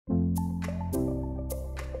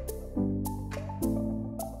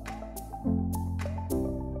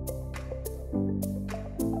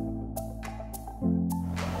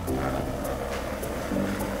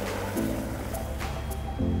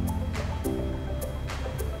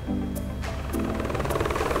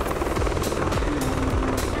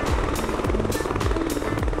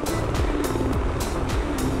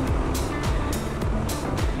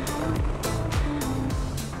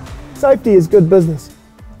Safety is good business.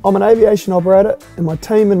 I'm an aviation operator and my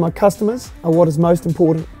team and my customers are what is most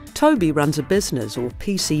important. Toby runs a business, or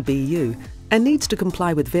PCBU, and needs to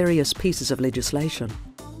comply with various pieces of legislation.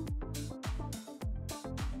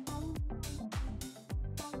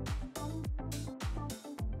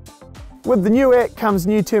 With the new Act comes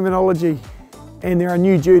new terminology and there are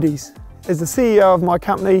new duties. As the CEO of my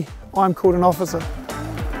company, I'm called an officer.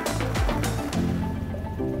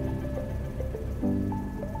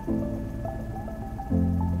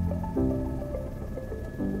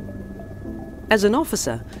 As an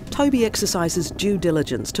officer, Toby exercises due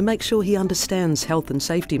diligence to make sure he understands health and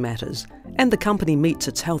safety matters and the company meets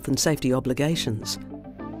its health and safety obligations.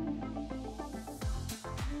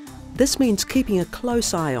 This means keeping a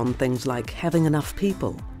close eye on things like having enough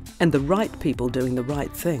people and the right people doing the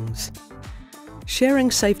right things. Sharing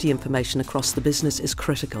safety information across the business is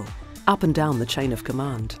critical, up and down the chain of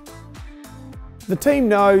command. The team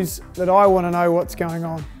knows that I want to know what's going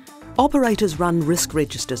on. Operators run risk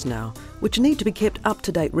registers now, which need to be kept up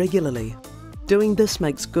to date regularly. Doing this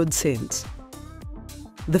makes good sense.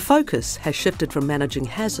 The focus has shifted from managing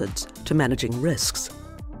hazards to managing risks.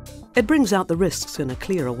 It brings out the risks in a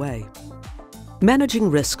clearer way. Managing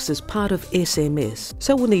risks is part of SMS,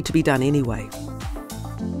 so will need to be done anyway.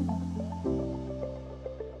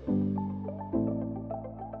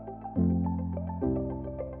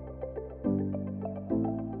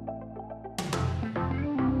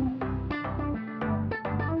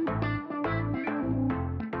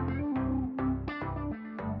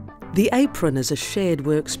 The apron is a shared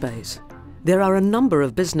workspace. There are a number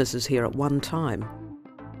of businesses here at one time.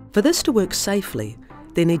 For this to work safely,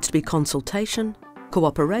 there needs to be consultation,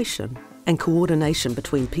 cooperation and coordination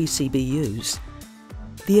between PCBUs.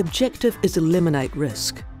 The objective is eliminate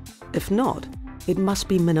risk. If not, it must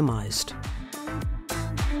be minimised.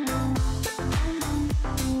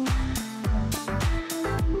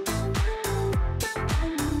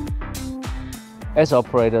 As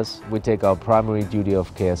operators, we take our primary duty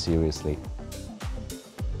of care seriously.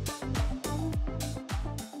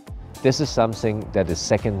 This is something that is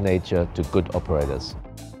second nature to good operators.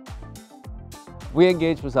 We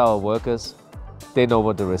engage with our workers. They know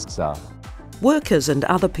what the risks are. Workers and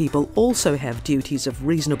other people also have duties of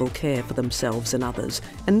reasonable care for themselves and others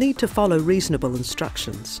and need to follow reasonable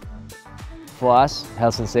instructions. For us,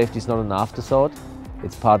 health and safety is not an afterthought.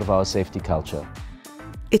 It's part of our safety culture.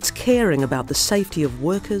 It's caring about the safety of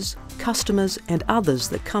workers, customers and others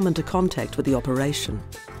that come into contact with the operation.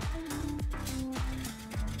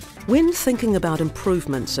 When thinking about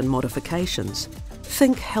improvements and modifications,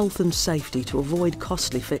 think health and safety to avoid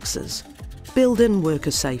costly fixes. Build in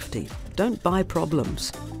worker safety, don't buy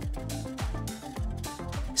problems.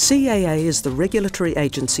 CAA is the regulatory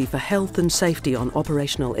agency for health and safety on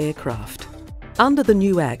operational aircraft. Under the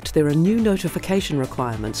new Act, there are new notification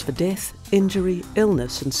requirements for death, injury,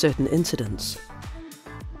 illness and certain incidents.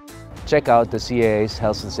 Check out the CAA's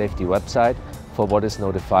health and safety website for what is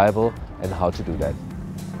notifiable and how to do that.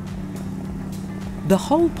 The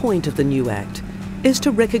whole point of the new Act is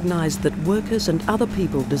to recognise that workers and other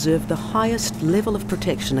people deserve the highest level of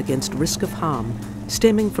protection against risk of harm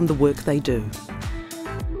stemming from the work they do.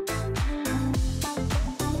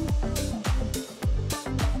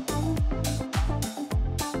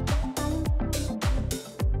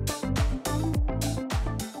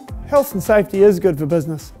 Health and safety is good for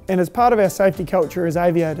business and is part of our safety culture as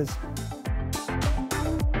aviators.